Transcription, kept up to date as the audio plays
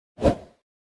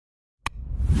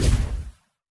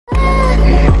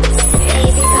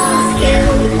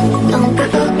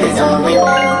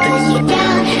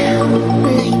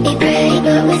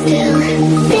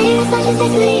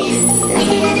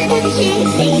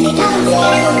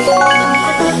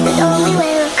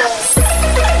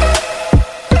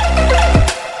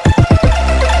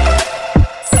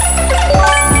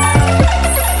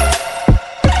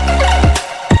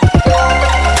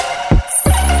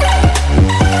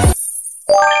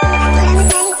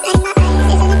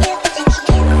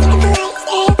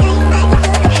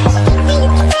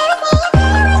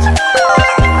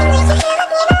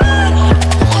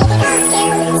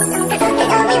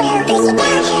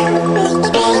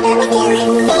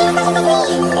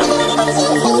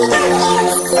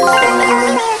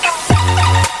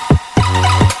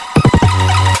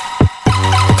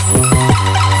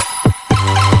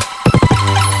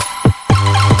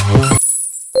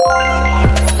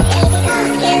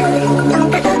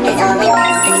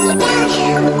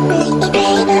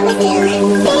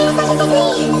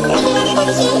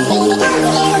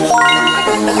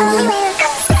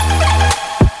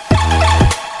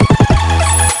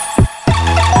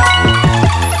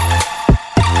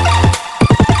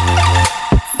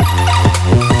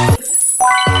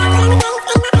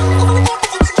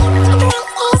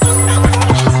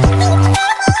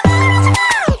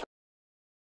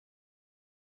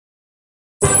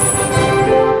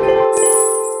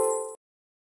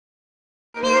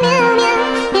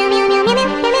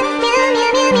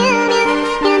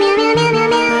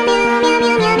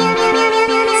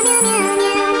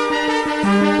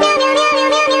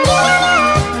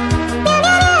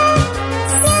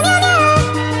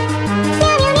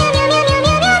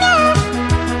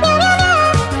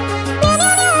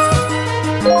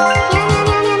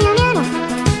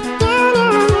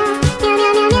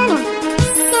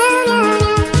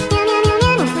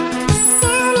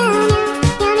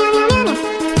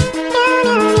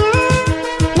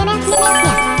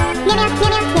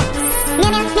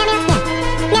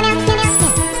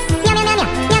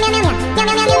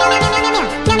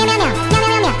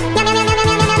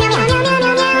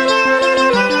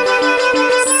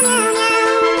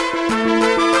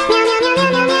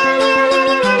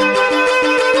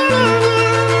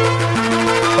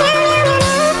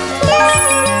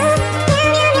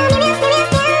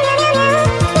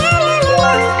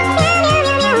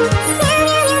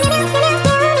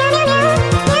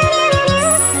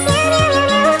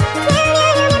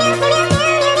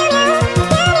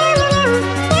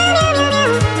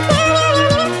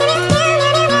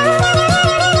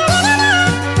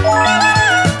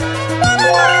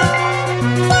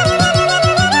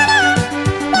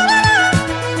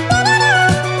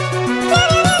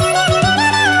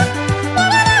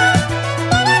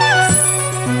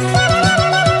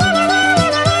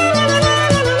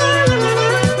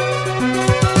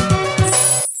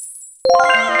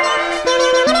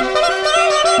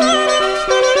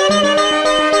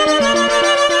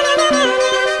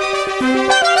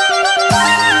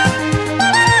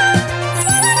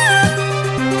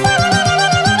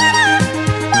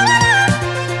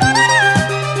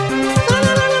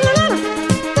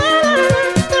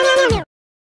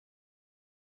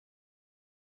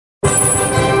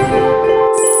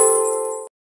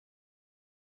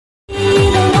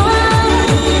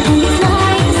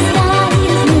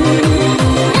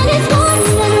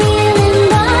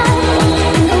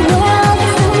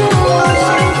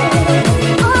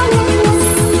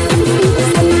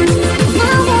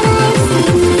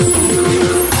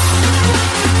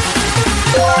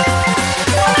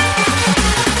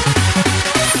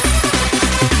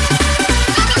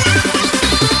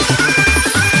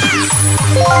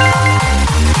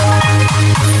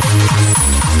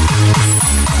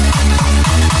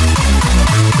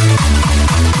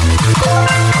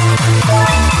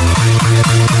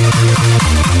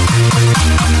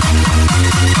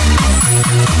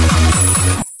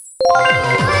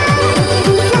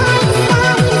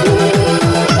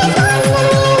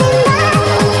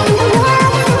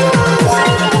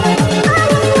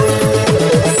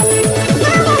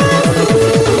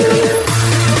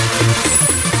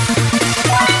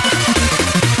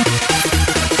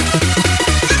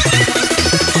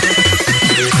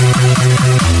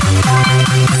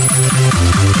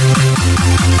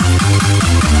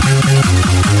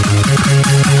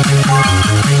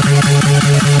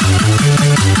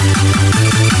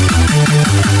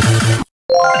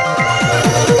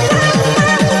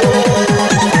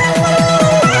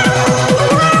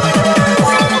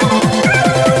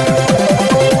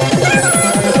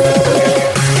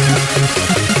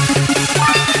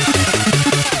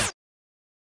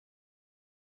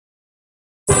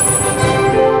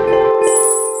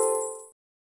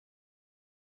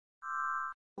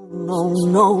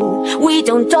No, we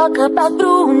don't talk about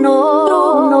Bruno.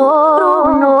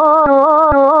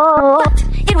 But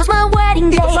it was my wedding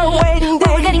day.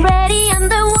 We were getting ready and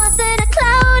there wasn't a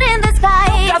cloud in the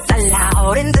sky. Just a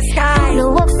cloud in the sky.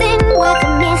 Bruno walks in with a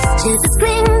mischievous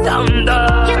grin. Thunder.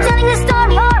 You're telling the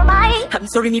story or am I? I'm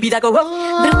sorry, mi vida go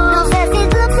on. Bruno says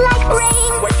it looks like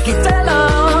rain. Where did you tell her?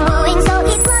 Blowing so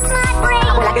it was my brain.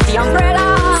 I will like the umbrella.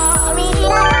 Sorry,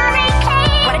 in a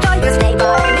hurricane. What a joyous day,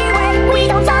 but anyway, we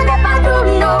don't talk about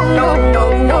Bruno.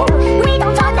 no. We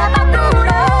don't talk about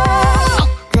Bruno.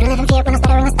 Could've lived in fear when I was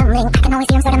stuttering and stumbling. I can always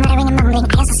hear him sort of muttering and mumbling.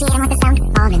 I associate him with the sound of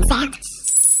falling sand.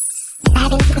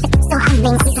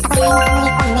 bonding. Family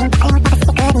bonding. I don't know if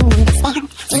you couldn't understand.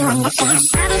 Do you understand? I'm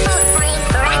so free,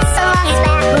 right so long as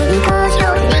that. Moving cause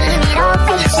your name, it all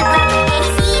fades to black. And he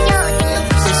sees your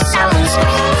things, he's so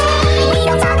strange. We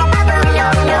don't talk about no, no,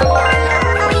 no.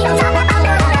 We don't talk about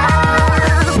no, no.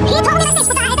 He told me the fish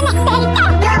was I the next day. No,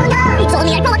 no, no. He told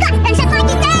me I'd pull a gun and just like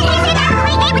he said.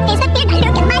 I gave with this, but did not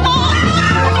look in my head.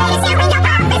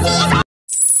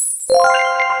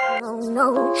 No,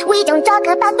 we don't talk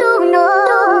about no.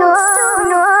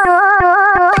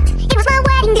 It was my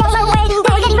wedding day. We were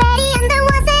getting ready and there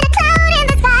wasn't a cloud in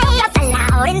the sky. Just a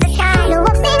cloud in the sky. No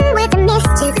walks in with the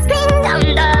mischief spring.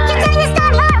 You're telling a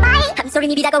story, alright? I'm sorry,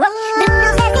 maybe that go.